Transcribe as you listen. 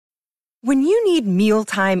When you need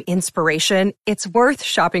mealtime inspiration, it's worth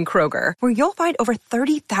shopping Kroger, where you'll find over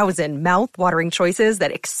 30,000 mouth-watering choices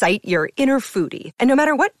that excite your inner foodie. And no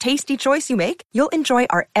matter what tasty choice you make, you'll enjoy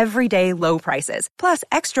our everyday low prices, plus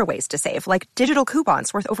extra ways to save, like digital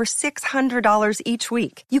coupons worth over $600 each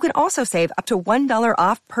week. You can also save up to $1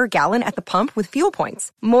 off per gallon at the pump with fuel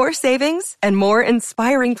points. More savings and more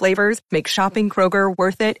inspiring flavors make shopping Kroger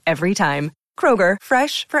worth it every time. Kroger,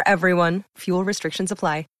 fresh for everyone. Fuel restrictions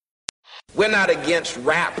apply. We're not against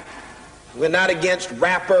rap. We're not against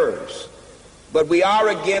rappers. But we are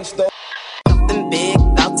against those. Something big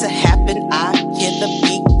about to happen. I hear the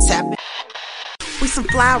beat tapping. We some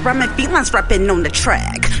fly rhyming felines rapping on the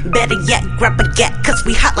track. Better yet, grab a gat, cause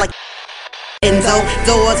we hot like Enzo.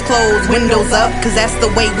 Doors closed, windows up, cause that's the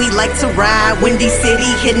way we like to ride. Windy City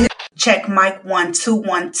hitting. Check mic 1 2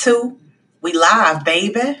 1 2. We live,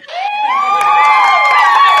 baby.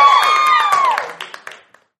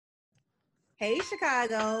 Hey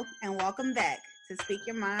Chicago, and welcome back to Speak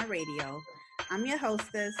Your Mind Radio. I'm your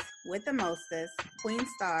hostess with the mostest, Queen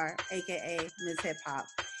Star, aka Ms. Hip Hop.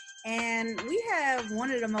 And we have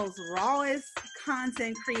one of the most rawest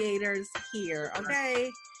content creators here,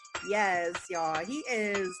 okay? Yes, y'all. He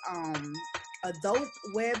is a dope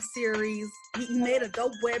web series. He made a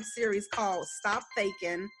dope web series called Stop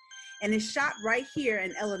Faking, and it's shot right here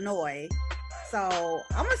in Illinois. So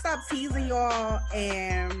I'm gonna stop teasing y'all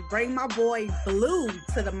and bring my boy Blue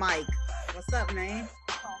to the mic. What's up, man?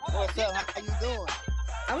 What's up? How you doing?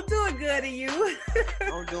 I'm doing good, and you?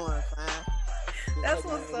 I'm doing fine. That's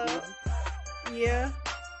what's up. Yeah.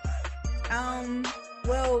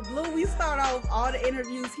 Well, Blue, we start off all the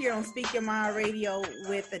interviews here on Speak Your Mind Radio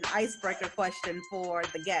with an icebreaker question for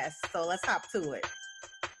the guests. So let's hop to it.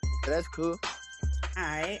 That's cool. All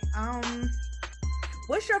right.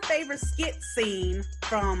 What's your favorite skit scene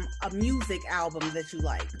from a music album that you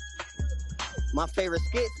like? My favorite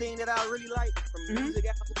skit scene that I really like from a music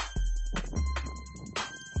album.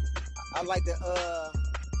 I like the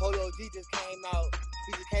Polo G just came out.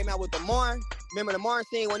 He just came out with the Marn. Remember the Marn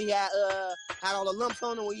scene when he had all the lumps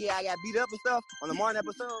on him when he got beat up and stuff on the Marn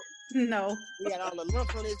episode? No. He had all the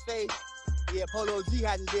lumps on his face. Yeah, Polo G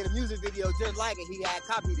had just did a music video just like it. He had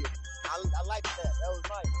copied it. I liked that. That was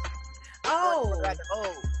nice.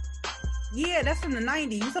 Oh. Yeah, that's from the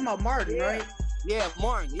 90s. You talking about Martin, right? Yeah,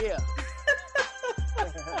 Martin, yeah.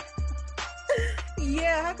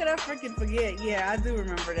 Yeah, how could I freaking forget? Yeah, I do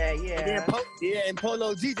remember that, yeah. And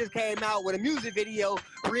Polo G just came out with a music video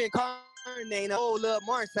reincarnating the whole Lil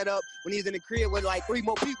Martin setup when he's in the crib with like 3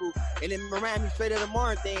 more people. And then remind me straight of the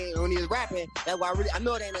Martin thing when he was rapping. That's why I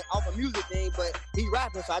know it ain't an off a music thing, but he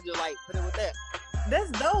rapping, so I just like put it with that.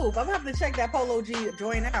 That's dope. I'm gonna have to check that Polo G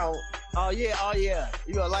joint out. Oh yeah.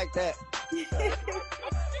 You gonna like that.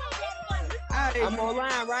 I'm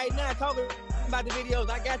online right now talking about the videos.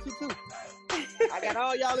 I got you too. I got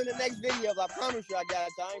all y'all in the next videos. I promise you I got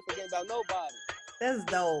you. I ain't forgetting about nobody. That's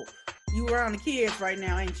dope. You around the kids right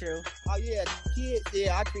now, ain't you? Oh yeah, the kids.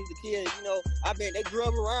 Yeah, I treat the kids. You know, they grew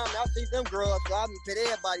up around me. I see them grow up, so I put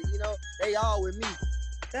everybody. You know, they all with me.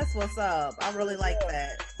 That's what's up. I really like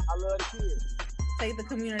that. I love the kids. Take the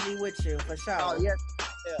community with you for sure. Oh yeah.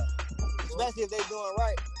 Especially if they're doing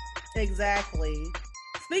right. Exactly.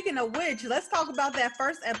 Speaking of which, let's talk about that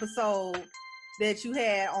first episode that you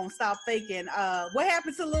had on Stop Faking. What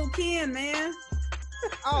happened to Lil Ken, man?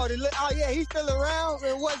 Oh yeah, he's still around.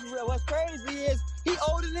 And what's crazy is he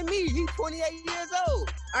older than me. He's 28 years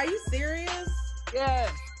old. Are you serious? Yeah,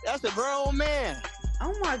 that's a grown man.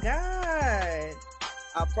 Oh my God.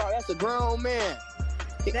 That's a grown man.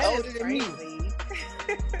 He's older than me.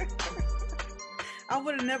 I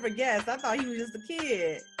would have never guessed. I thought he was just a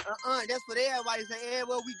kid. That's what everybody say.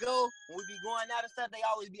 Everywhere we go, when we be going out and stuff, they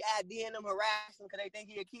always be IDing him, harassing him, because they think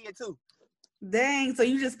he a kid too. Dang, so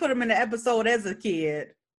you just put him in the episode as a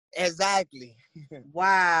kid. Exactly.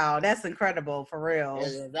 Wow, that's incredible, for real.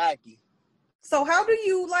 Yeah, exactly. So how do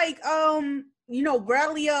you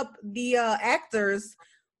rally up the actors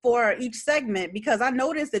for each segment? Because I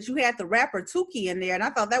noticed that you had the rapper Tuki in there, and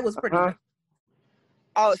I thought that was pretty good.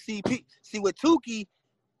 Oh, see, with Tuki,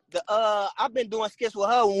 I've been doing skits with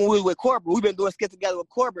her when we was with Corporate. We've been doing skits together with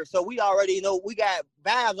Corporate, so we already know we got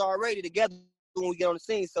vibes already together when we get on the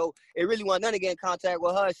scene. So it really wasn't nothing to get in contact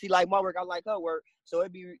with her. She like my work, I like her work. So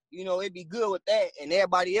it'd be good with that. And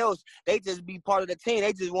everybody else, they just be part of the team.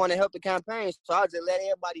 They just want to help the campaign. So I just let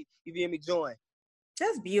everybody, join.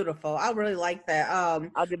 That's beautiful. I really like that.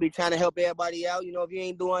 I'll just be trying to help everybody out. You know, if you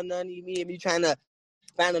ain't doing nothing, me trying to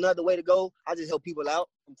find another way to go, I just help people out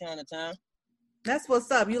from time to time. That's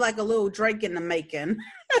what's up. You like a little Drake in the making.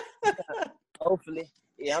 Hopefully.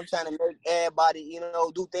 Yeah, I'm trying to make everybody,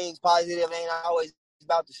 do things positive. Ain't always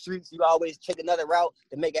about the streets. You always take another route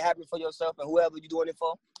to make it happen for yourself and whoever you're doing it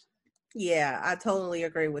for. Yeah, I totally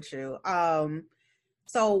agree with you.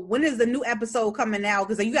 So when is the new episode coming out?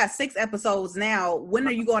 Because you got 6 episodes now. When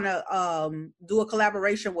are you going to do a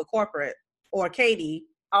collaboration with corporate or Katie?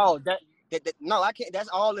 Oh, no, I can't. That's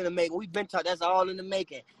all in the making. We've been taught that's all in the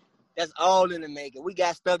making. That's all in the making. We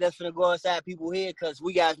got stuff that's gonna go inside people's head because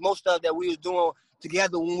we got most stuff that we was doing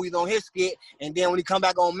together when we was on his skit, and then when he come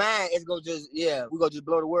back on mine, it's gonna we gonna just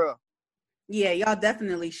blow the world. Yeah, y'all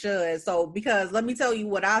definitely should. So because let me tell you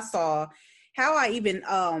what I saw, how I even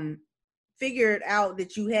figured out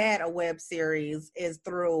that you had a web series is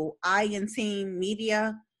through Iron Team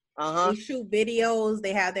Media. They shoot videos.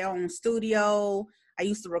 They have their own studio. I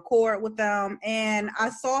used to record with them, and I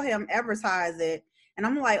saw him advertise it, and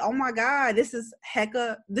I'm like, oh my God, this is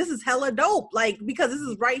hella dope. Like, because this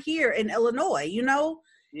is right here in Illinois,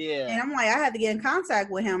 Yeah. And I'm like, I had to get in contact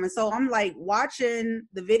with him, and so I'm like watching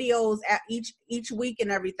the videos at each week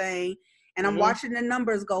and everything. And I'm watching the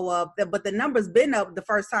numbers go up, but the numbers been up the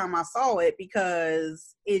first time I saw it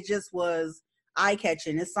because it just was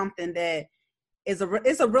eye-catching. It's something that it's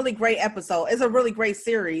a really great episode. It's a really great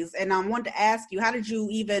series. And I wanted to ask you, how did you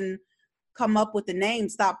even come up with the name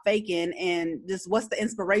Stop Faking, and just what's the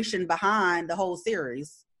inspiration behind the whole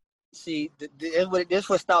series? See, this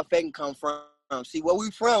where Stop Faking come from. See, where we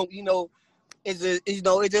from, it is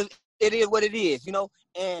what it is,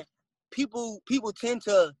 and people tend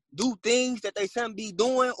to do things that they shouldn't be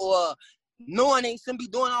doing or knowing they shouldn't be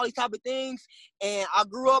doing all these type of things. And I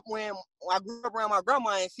grew up around my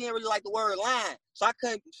grandma and she didn't really like the word lying. So I've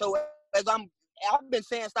been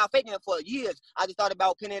saying stop faking it for years. I just thought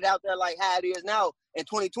about pinning it out there like how it is now in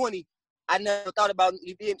 2020. I never thought about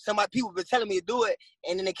people been telling me to do it,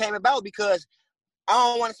 and then it came about because I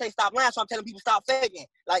don't want to say stop lying, so I'm telling people stop faking.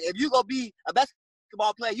 Like, if you go be a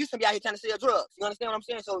basketball player, you shouldn't be out here trying to sell drugs. You understand what I'm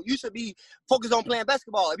saying? So you should be focused on playing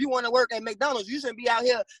basketball. If you want to work at McDonald's, you shouldn't be out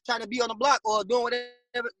here trying to be on the block or doing whatever.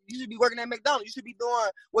 You should be working at McDonald's. You should be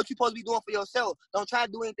doing what you're supposed to be doing for yourself. Don't try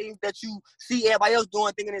to do anything that you see everybody else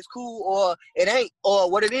doing thinking it's cool or it ain't or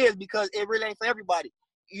what it is, because it really ain't for everybody.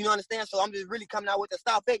 You understand? So I'm just really coming out with the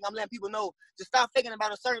stop faking. I'm letting people know, just stop faking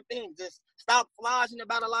about a certain thing. Just stop flogging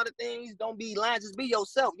about a lot of things. Don't be lying. Just be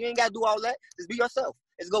yourself. You ain't got to do all that. Just be yourself.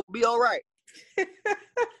 It's going to be all right.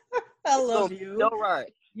 I love you. All right.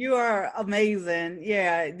 You are amazing.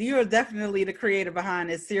 Yeah, you're definitely the creator behind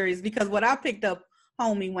this series, because what I picked up,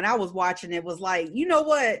 homie, when I was watching it was like, you know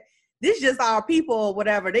what? This is just our people or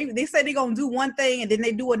whatever. They say they're going to do one thing and then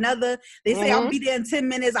they do another. They say, I'll be there in 10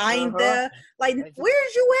 minutes. I ain't there. Like,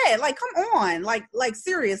 where's you at? Like, come on. Like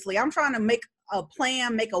seriously, I'm trying to make a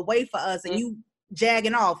plan, make a way for us, and you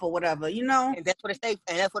jagging off or whatever, And that's where the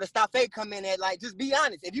stop fake come in at. Like, just be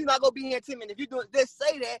honest. If you're not going to be here in 10 minutes, if you're doing this,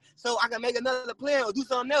 say that so I can make another plan or do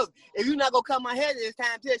something else. If you're not going to come my head this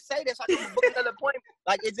time, just say that so I can book another appointment.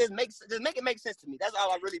 Like, it just make it make sense to me. That's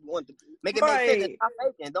all I really want to do. Make it make sense. Stop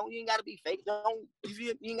faking. You ain't got to be fake. You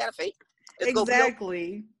ain't got to fake.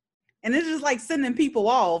 Exactly. And it's just like sending people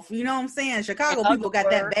off. You know what I'm saying? Chicago people got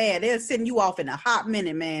that bad. They'll send you off in a hot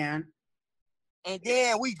minute, man. And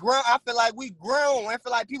then we grown. I feel like we grown. I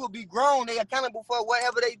feel like people be grown. They accountable for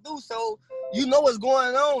whatever they do. So you know what's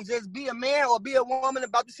going on. Just be a man or be a woman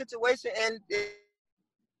about the situation. And it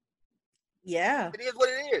is what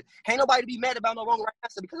it is. Can't nobody be mad about no wrong or right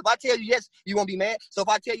answer. Because if I tell you yes, you won't be mad. So if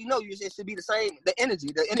I tell you no, it should be the same. The energy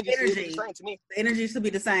should be the same to me. The energy should be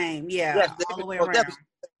the same. Yeah. Yes, all the way around.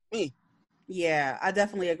 Me. Yeah, I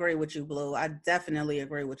definitely agree with you, Blue. I definitely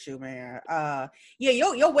agree with you, man.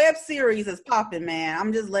 Your web series is popping, man.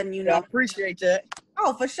 I'm just letting you know. I appreciate that.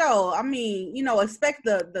 Oh, for sure. I mean, expect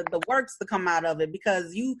the works to come out of it,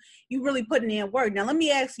 because you really putting in work. Now, let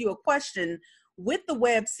me ask you a question. With the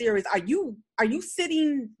web series, are you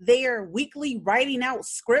sitting there weekly writing out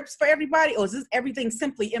scripts for everybody, or is this everything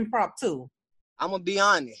simply impromptu? I'm gonna be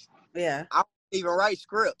honest. Yeah. I don't even write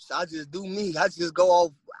scripts. I just do me. I just go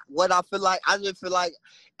off what I feel like. I just feel like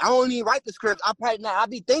I don't even write the scripts. I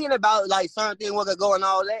be thinking about like certain things, where to go and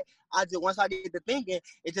all that. Once I get to thinking,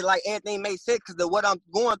 it's just like everything makes sense because what I'm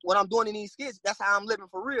doing in these skits, that's how I'm living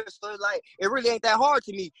for real. So it's like it really ain't that hard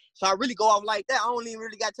to me. So I really go off like that. I don't even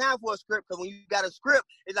really got time for a script, because when you got a script,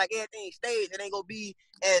 it's like everything staged. It ain't gonna be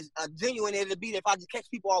as genuine as it'll be if I just catch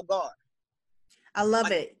people off guard. I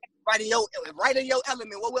love it. Right in your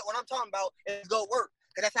element. What I'm talking about is go work.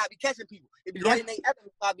 Because that's how I be catching people. It be right in their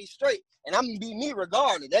element, I be straight. And I'm going to be me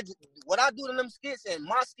regardless. That's just, what I do to them skits and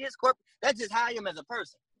my skits, that's just how I am as a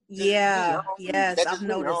person. Yes, I've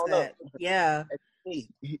noticed that. Yeah.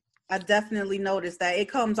 I definitely noticed that it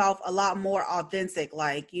comes off a lot more authentic.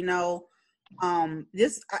 Like, you know, I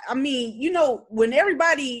mean, you know, when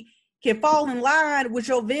everybody can fall in line with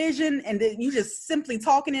your vision and then you just simply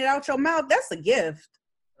talking it out your mouth, that's a gift.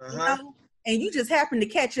 You know? And you just happen to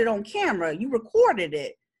catch it on camera. You recorded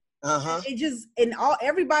it. It just, and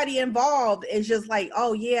everybody involved is just like,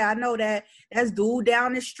 oh yeah, I know that's dude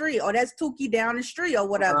down the street, or that's Tuki down the street, or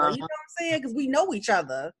whatever. You know what I'm saying? Because we know each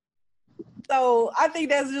other. So I think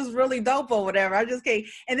that's just really dope or whatever. I just can't.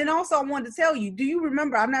 And then also I wanted to tell you, do you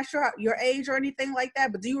remember, I'm not sure your age or anything like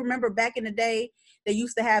that, but do you remember back in the day, they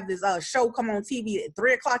used to have this show come on TV at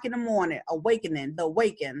 3:00 in the morning, The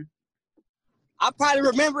Awaken. I probably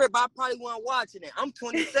remember it, but I probably wasn't watching it. I'm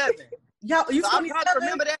 27. Yo, you 27? I probably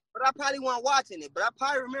remember that, but I probably wasn't watching it. But I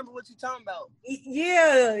probably remember what you're talking about.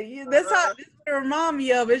 Yeah, that's how this remind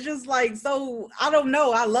me of. It's just like, so, I don't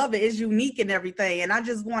know. I love it. It's unique and everything. And I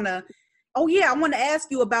just want to, I want to ask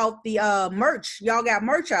you about the merch. Y'all got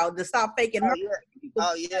merch out, the Stop Faking merch.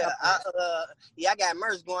 Yeah. I got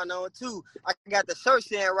merch going on too. I got the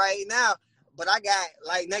shirts in right now, but I got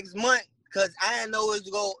like next month, because I didn't know it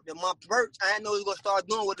was my merch, I didn't know it was going to start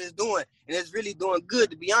doing what it's doing. And it's really doing good,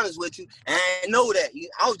 to be honest with you. And I didn't know that.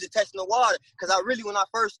 I was just testing the water. Because I really,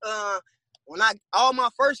 all my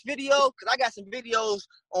first video, because I got some videos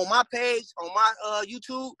on my page, on my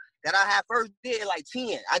YouTube, that I had first did like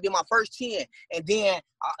 10. I did my first 10. And then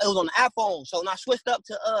it was on the iPhone. So when I switched up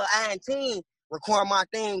to I-19, recording my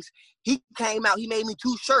things, he came out, he made me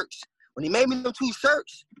 2 shirts. When he made me them 2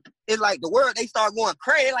 shirts, it's like the world, they start going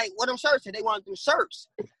crazy. Like, what them shirts? And they wanted them shirts.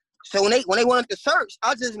 So when they wanted the shirts,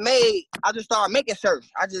 I just started making shirts.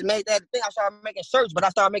 I just made that thing. I started making shirts, but I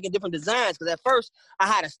started making different designs. Because at first, I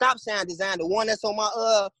had a stop sign design, the one that's on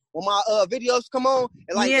my when my videos come on.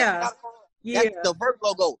 And like that's the Vert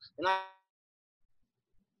logo. And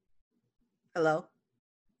Hello?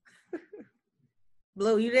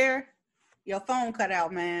 Blue, you there? Your phone cut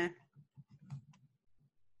out, man.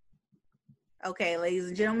 Okay, ladies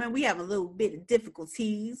and gentlemen, we have a little bit of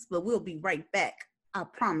difficulties, but we'll be right back. I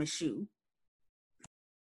promise you.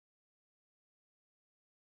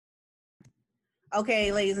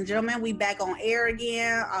 Okay, ladies and gentlemen, we back on air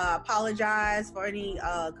again. Apologize for any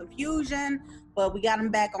confusion, but we got them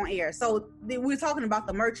back on air. So we were talking about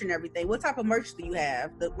the merch and everything. What type of merch do you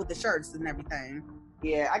have with the shirts and everything?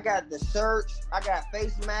 Yeah, I got the shirts. I got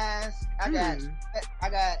face masks. I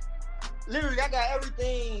got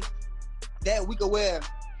everything that we could wear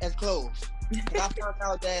as clothes. I found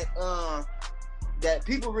out that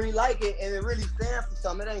people really like it, and it really stands for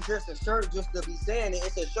something. It ain't just a shirt just to be saying it.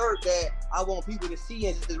 It's a shirt that I want people to see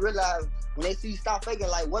and just realize when they see Stop Faking,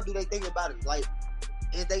 like, what do they think about it? Like,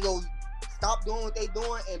 if they go stop doing what they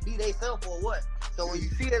doing and be they self or what? So when you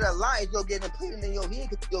see that a lot, it's gonna get implanted in your head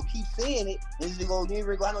because you'll keep seeing it, and you ain't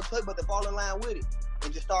really gonna have no choice but to fall in line with it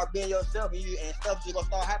and just start being yourself, and stuff's just gonna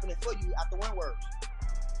start happening for you after one word.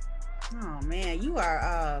 Oh man, you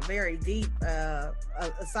are very deep.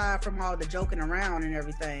 Aside from all the joking around and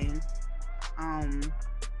everything, I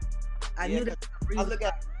knew that. I look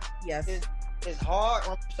at yes. It's hard.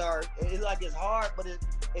 I'm sorry. It's like it's hard, but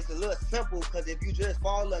it's a little simple because if you just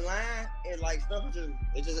fall in line, and like stuff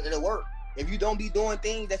it'll work. If you don't be doing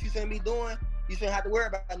things that you shouldn't be doing, you shouldn't have to worry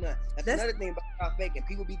about nothing. That's another thing about Stop Faking.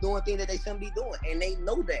 People be doing things that they shouldn't be doing, and they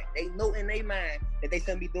know that. They know in their mind that they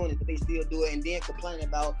shouldn't be doing it, but they still do it, and then complaining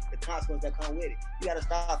about the consequences that come with it. You gotta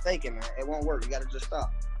stop faking, man. It won't work. You gotta just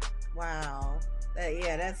stop. Wow.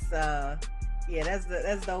 That's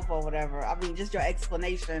dope or whatever. I mean, just your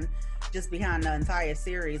explanation, just behind the entire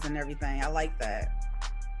series and everything. I like that.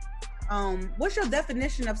 What's your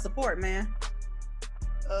definition of support, man?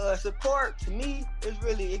 Support to me is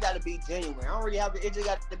really, it got to be genuine. I don't really have to, it just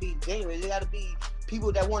got to be genuine. It got to be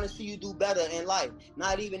people that want to see you do better in life.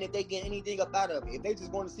 Not even if they get anything up out of it. If they just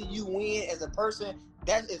want to see you win as a person,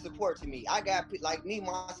 that is support to me. I got, like me,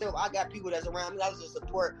 myself, I got people that's around me. I just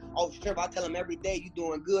support off strength. I tell them every day, you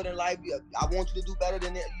doing good in life. I want you to do better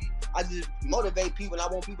than that. I just motivate people, and I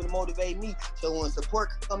want people to motivate me. So when support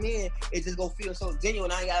come in, it just gonna feel so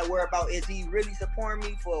genuine. I ain't gotta worry about, is he really supporting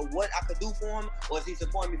me for what I could do for him, or is he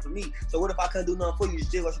supporting me for me? So what if I couldn't do nothing for you? You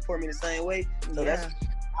still gonna support me the same way? So that's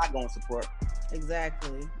I gonna support.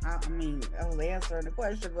 Exactly. I mean, I was answering the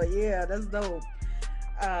question, but yeah, that's dope.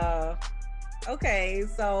 Okay,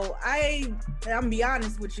 so I'm gonna be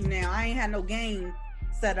honest with you now. I ain't had no game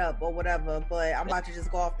set up or whatever, but I'm about to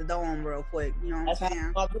just go off the dome real quick. You know what I'm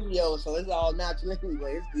saying? My video, so it's all natural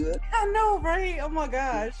anyway. It's good. I know, right? Oh my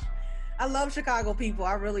gosh. I love Chicago people.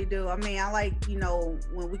 I really do. I mean, I like,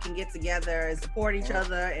 when we can get together and support each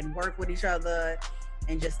other and work with each other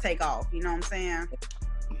and just take off. You know what I'm saying?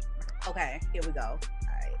 Okay, here we go. All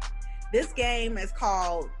right. This game is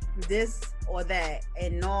called This or That.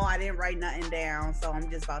 And no, I didn't write nothing down, so I'm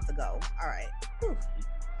just about to go. All right.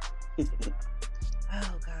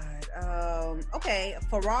 Oh, God. Okay.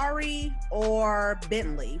 Ferrari or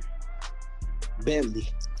Bentley? Bentley.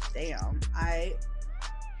 Damn. Okay.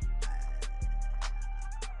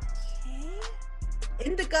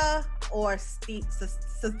 Indica or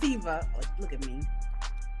Sativa? Oh, look at me.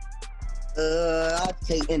 I'll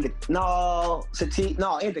take Indica. No,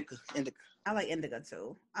 Indica. I like Indica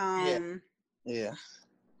too. Yeah.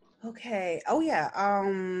 Okay. Oh yeah.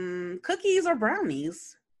 Cookies or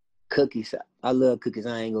brownies? Cookies. I love cookies.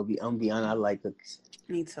 I'm be honest. I like cookies.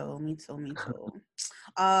 Me too.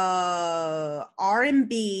 R&B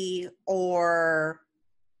or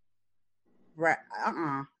rap?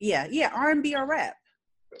 Yeah. R&B or rap?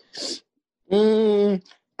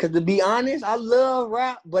 Cause to be honest, I love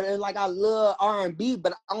rap, but it's like I love R&B,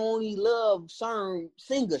 but I only love certain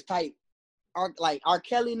singers type. Like R.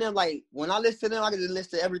 Kelly and them. Like when I listen to them, I can just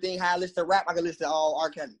listen to everything. How I listen to rap, I can listen to all R.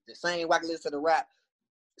 Kelly. The same way I can listen to the rap.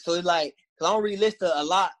 So it's like, cause I don't really listen to a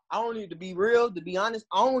lot. I don't need to be real. To be honest,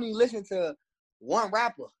 I only listen to one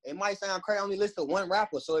rapper. It might sound crazy. I only listen to one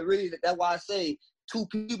rapper. So it really, that's why I say two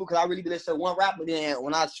people, because I really listen to one rapper. Then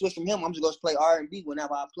when I switch from him, I'm just going to play R&B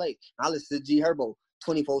whenever I play. I listen to G Herbo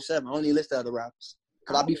 24/7. I only listen to other rappers.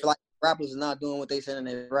 Because I be feel like rappers are not doing what they say in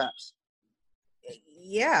their raps.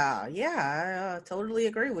 Yeah, I totally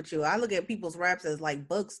agree with you. I look at people's raps as like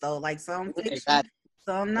books, though. Like some fiction, exactly.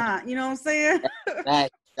 some not. You know what I'm saying?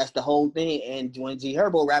 That's the whole thing. And when G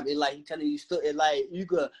Herbo rap, it like he telling you it like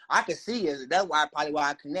I could see it. That's why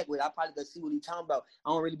I connect with it. I probably could see what he's talking about. I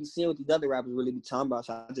don't really be seeing what these other rappers really be talking about.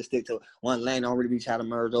 So I just stick to one lane. I don't really be trying to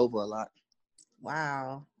merge over a lot.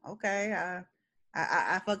 Wow. Okay.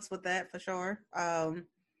 I fucks with that for sure. All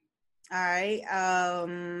right.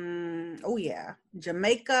 Oh yeah.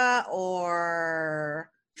 Jamaica or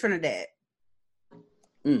Trinidad?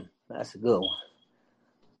 That's a good one.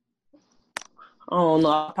 I don't know.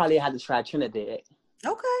 I probably had to try Trinidad.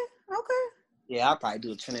 Okay. Yeah, I'll probably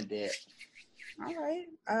do Trinidad.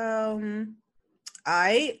 All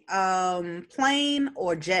right. Plane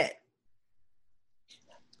or jet?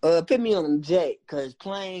 Put me on the jet, because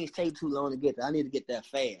planes take too long to get there. I need to get there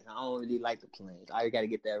fast. I don't really like the planes. I got to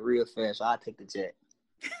get there real fast, so I'll take the jet.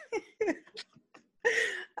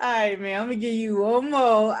 All right, man. I'm going to give you one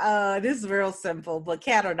more. This is real simple, but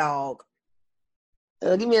cat or dog?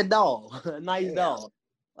 Give me a dog. A nice dog.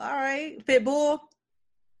 All right. Pit bull?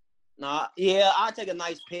 Nah, yeah, I'll take a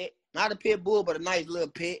nice pit. Not a pit bull, but a nice little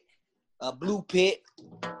pit. A blue pit.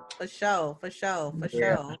 For sure.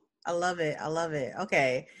 I love it.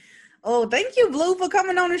 Okay. Oh, thank you, Blue, for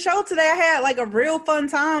coming on the show today. I had like a real fun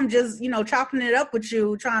time just, chopping it up with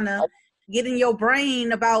you, trying to get in your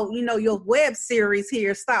brain about, your web series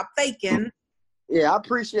here, Stop Faking. Yeah, I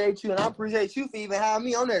appreciate you, and I appreciate you for even having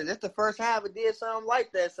me on there. That's the first time I did something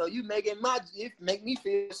like that. So you make me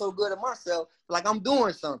feel so good at myself, like I'm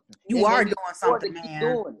doing something. You are doing something,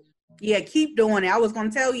 man. Yeah, keep doing it. I was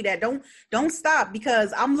gonna tell you that. Don't stop,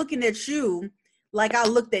 because I'm looking at you like I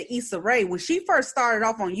looked at Issa Rae when she first started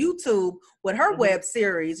off on YouTube with her web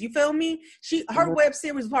series. You feel me? Her web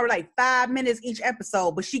series was probably like 5 minutes each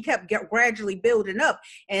episode, but she kept gradually building up,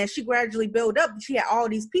 and she gradually built up. She had all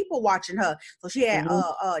these people watching her, so she had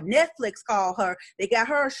Netflix call her. They got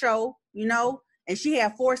her a show, and she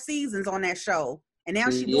had 4 seasons on that show, and now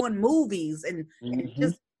she's doing movies and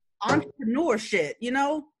just entrepreneur shit.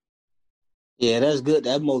 Yeah, that's good.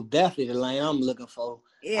 That's most definitely the lane I'm looking for.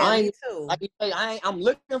 Yeah, me too. Like you say, I'm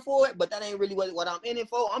looking for it, but that ain't really what I'm in it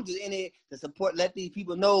for. I'm just in it to support, let these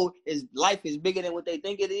people know life is bigger than what they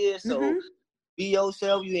think it is. So be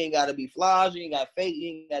yourself. You ain't got to be flaws. You ain't got to fake. You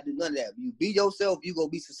ain't got to do none of that. You be yourself, you go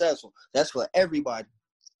be successful. That's for everybody.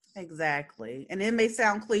 Exactly. And it may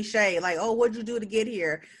sound cliche, like, oh, what'd you do to get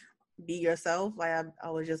here? Be yourself. Like,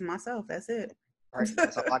 I was just myself. That's it. Right.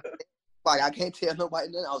 That's all I can't tell nobody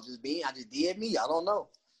nothing. I just did me. I don't know.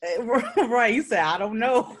 Right. You said, I don't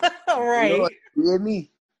know. Right. Did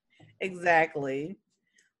me. Exactly.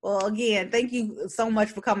 Well, again, thank you so much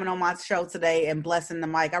for coming on my show today and blessing the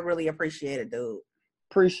mic. I really appreciate it, dude.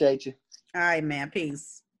 Appreciate you. All right, man.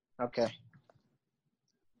 Peace. Okay.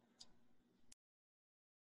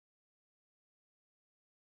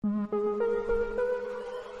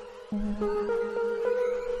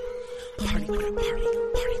 Party with a Barbie,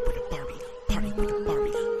 party with a Barbie, party with a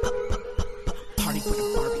Barbie, party with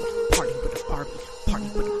a Barbie, party with a Barbie, party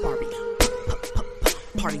with a Barbie,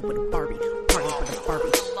 party with a Barbie, party with a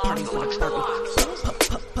Barbie, party with a Barbie.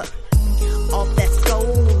 Off that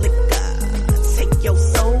soul liquor, take your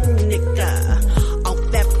soul, nigga. Off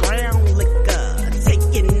that brown liquor,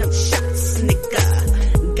 taking them shots.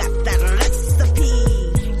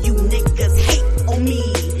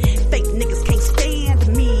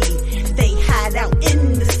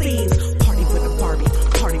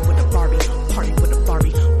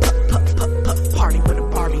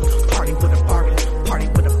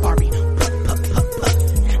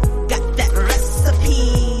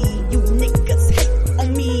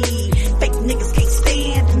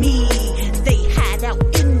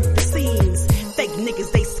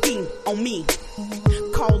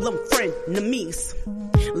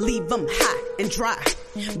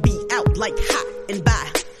 Be out like hot and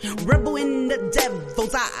by. Rebel in the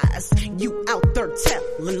devil's eyes. You out there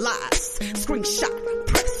telling lies. Screenshot,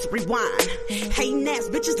 press rewind. Hating ass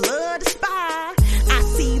bitches love to spy. I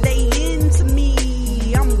see they into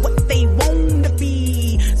me. I'm what they want to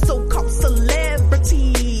be. So-called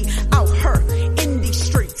celebrity. Out her in these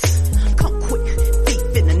streets. Come quick,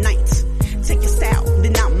 thief in the night. Take your style,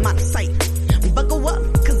 then I'm out of sight. Buckle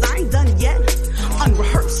up, cause I ain't done yet.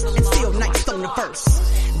 Unrehearsed and still nice on the verse.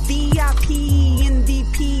 VIP,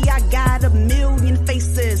 NDP, I got a million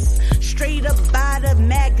faces. Straight up out of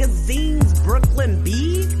magazines, Brooklyn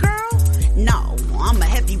beat, girl? No, I'm a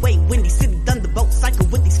heavyweight, Windy City Thunderbolt. Cycle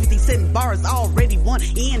with these 50-cent bars, already won.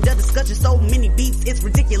 End of discussion, so many beats, it's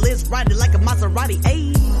ridiculous. Riding like a Maserati,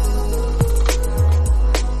 ayy.